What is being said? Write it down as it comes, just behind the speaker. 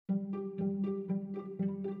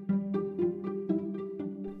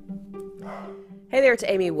Hey there, it's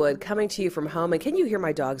Amy Wood coming to you from home. And can you hear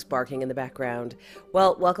my dogs barking in the background?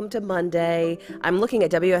 Well, welcome to Monday. I'm looking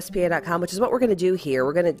at WSPA.com, which is what we're going to do here.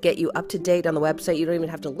 We're going to get you up to date on the website. You don't even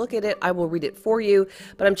have to look at it. I will read it for you.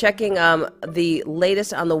 But I'm checking the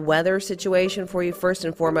latest on the weather situation for you first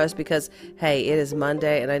and foremost because, hey, it is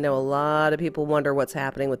Monday, and I know a lot of people wonder what's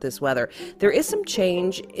happening with this weather. There is some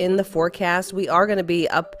change in the forecast. We are going to be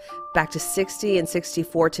up back to 60 and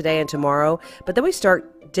 64 today and tomorrow, but then we start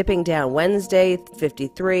dipping down. Wednesday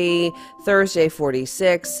 53, Thursday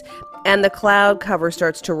 46, and the cloud cover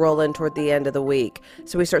starts to roll in toward the end of the week.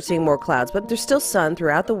 So we start seeing more clouds, but there's still sun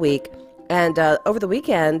throughout the week. And over the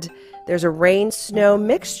weekend, there's a rain-snow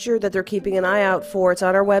mixture that they're keeping an eye out for. It's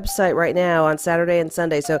on our website right now on Saturday and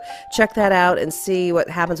Sunday. So check that out and see what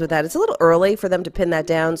happens with that. It's a little early for them to pin that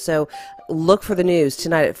down, so look for the news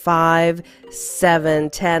tonight at 5, 7,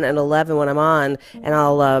 10, and 11 when I'm on. And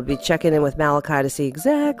I'll be checking in with Malachi to see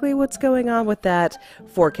exactly what's going on with that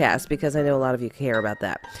forecast because I know a lot of you care about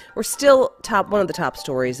that. We're still one of the top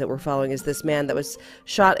stories that we're following is this man that was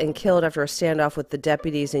shot and killed after a standoff with the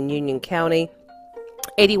deputies in Union County.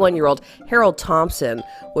 81-year-old Harold Thompson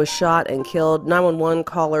was shot and killed. 911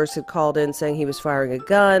 callers had called in saying he was firing a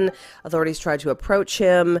gun. Authorities tried to approach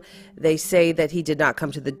him. They say that he did not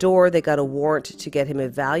come to the door. They got a warrant to get him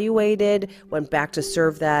evaluated, went back to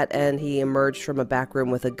serve that, and he emerged from a back room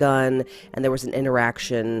with a gun, and there was an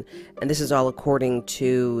interaction. And this is all according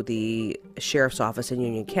to the sheriff's office in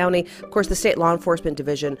Union County. Of course, the state law enforcement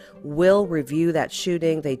division will review that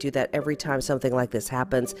shooting. They do that every time something like this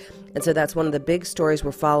happens. And so that's one of the big stories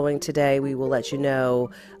we're following today. We will let you know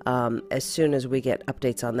as soon as we get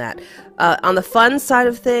updates on that. On the fun side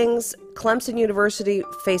of things, Clemson University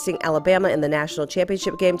facing Alabama in the national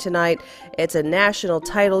championship game tonight. It's a national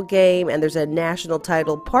title game, and there's a national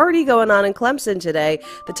title party going on in Clemson today.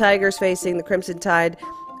 The Tigers facing the Crimson Tide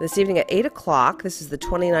this evening at 8 o'clock. This is the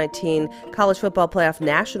 2019 College Football Playoff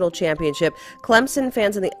National Championship. Clemson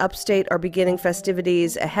fans in the upstate are beginning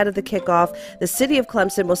festivities ahead of the kickoff. The city of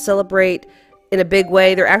Clemson will celebrate in a big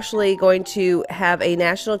way. They're actually going to have a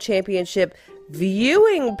national championship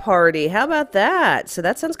viewing party. How about that? So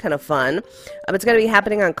that sounds kind of fun. It's going to be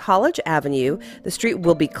happening on College Avenue. The street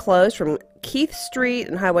will be closed from Keith Street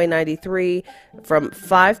and Highway 93 from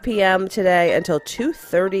 5 p.m. today until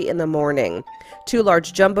 2:30 in the morning. 2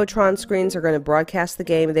 large Jumbotron screens are going to broadcast the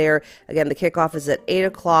game there. Again, the kickoff is at 8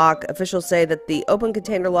 o'clock. Officials say that the open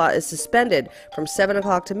container law is suspended from 7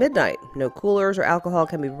 o'clock to midnight. No coolers or alcohol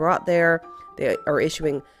can be brought there. They are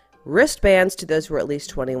issuing wristbands to those who are at least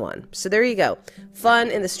 21. So there you go.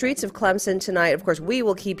 Fun in the streets of Clemson tonight. Of course, we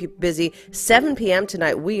will keep you busy. 7 p.m.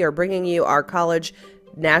 tonight, we are bringing you our college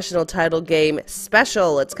national title game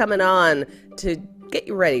special. It's coming on to get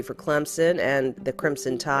you ready for Clemson and the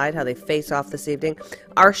Crimson Tide, how they face off this evening.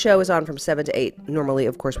 Our show is on from 7 to 8. Normally,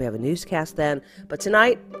 of course, we have a newscast then. But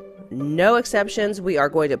tonight, no exceptions. We are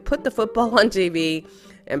going to put the football on TV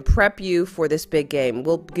and prep you for this big game.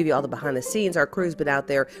 We'll give you all the behind the scenes. Our crew's been out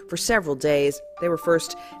there for several days. They were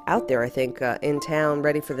first out there, I think, in town,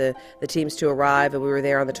 ready for the teams to arrive, and we were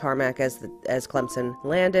there on the tarmac as Clemson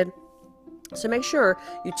landed. So make sure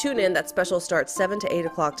you tune in. That special starts 7 to 8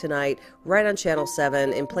 o'clock tonight, right on Channel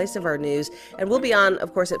 7, in place of our news. And we'll be on,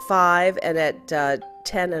 of course, at 5 and at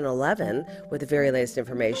 10 and 11 with the very latest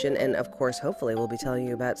information. And, of course, hopefully we'll be telling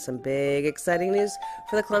you about some big, exciting news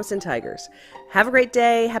for the Clemson Tigers. Have a great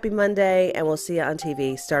day. Happy Monday. And we'll see you on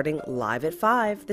TV starting live at 5.